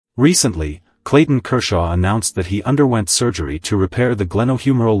Recently, Clayton Kershaw announced that he underwent surgery to repair the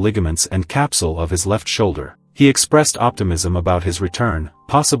glenohumeral ligaments and capsule of his left shoulder. He expressed optimism about his return,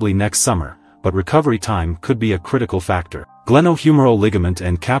 possibly next summer, but recovery time could be a critical factor. Glenohumeral ligament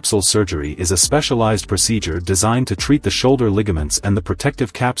and capsule surgery is a specialized procedure designed to treat the shoulder ligaments and the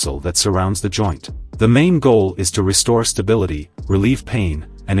protective capsule that surrounds the joint. The main goal is to restore stability, relieve pain,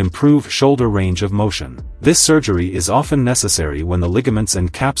 and improve shoulder range of motion. This surgery is often necessary when the ligaments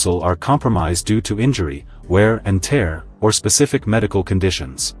and capsule are compromised due to injury, wear and tear, or specific medical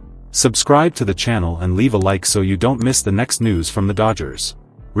conditions. Subscribe to the channel and leave a like so you don't miss the next news from the Dodgers.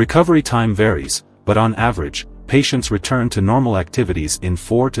 Recovery time varies, but on average, patients return to normal activities in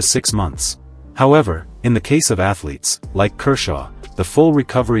 4 to 6 months. However, in the case of athletes, like Kershaw, the full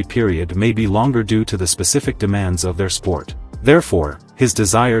recovery period may be longer due to the specific demands of their sport. Therefore, his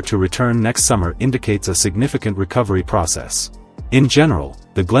desire to return next summer indicates a significant recovery process. In general,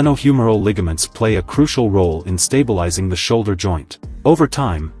 the glenohumeral ligaments play a crucial role in stabilizing the shoulder joint. Over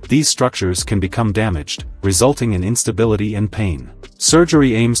time, these structures can become damaged, resulting in instability and pain.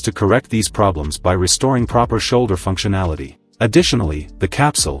 Surgery aims to correct these problems by restoring proper shoulder functionality. Additionally, the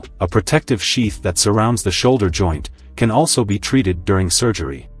capsule, a protective sheath that surrounds the shoulder joint, can also be treated during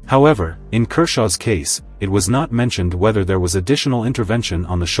surgery. However, in Kershaw's case, it was not mentioned whether there was additional intervention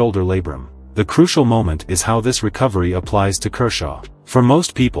on the shoulder labrum. The crucial moment is how this recovery applies to Kershaw. For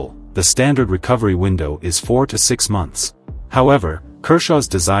most people, the standard recovery window is 4 to 6 months. However, Kershaw's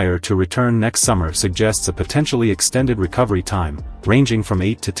desire to return next summer suggests a potentially extended recovery time, ranging from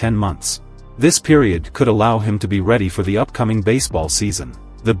 8 to 10 months. This period could allow him to be ready for the upcoming baseball season.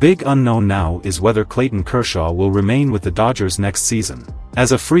 The big unknown now is whether Clayton Kershaw will remain with the Dodgers next season.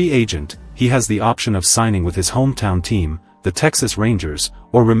 As a free agent, he has the option of signing with his hometown team, the Texas Rangers,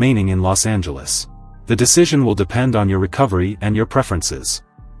 or remaining in Los Angeles. The decision will depend on your recovery and your preferences.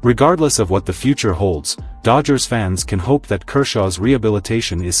 Regardless of what the future holds, Dodgers fans can hope that Kershaw's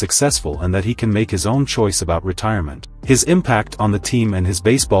rehabilitation is successful and that he can make his own choice about retirement. His impact on the team and his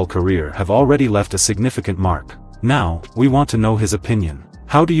baseball career have already left a significant mark. Now, we want to know his opinion.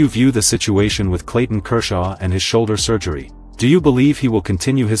 How do you view the situation with Clayton Kershaw and his shoulder surgery? Do you believe he will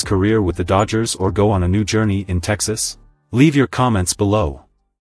continue his career with the Dodgers or go on a new journey in Texas? Leave your comments below.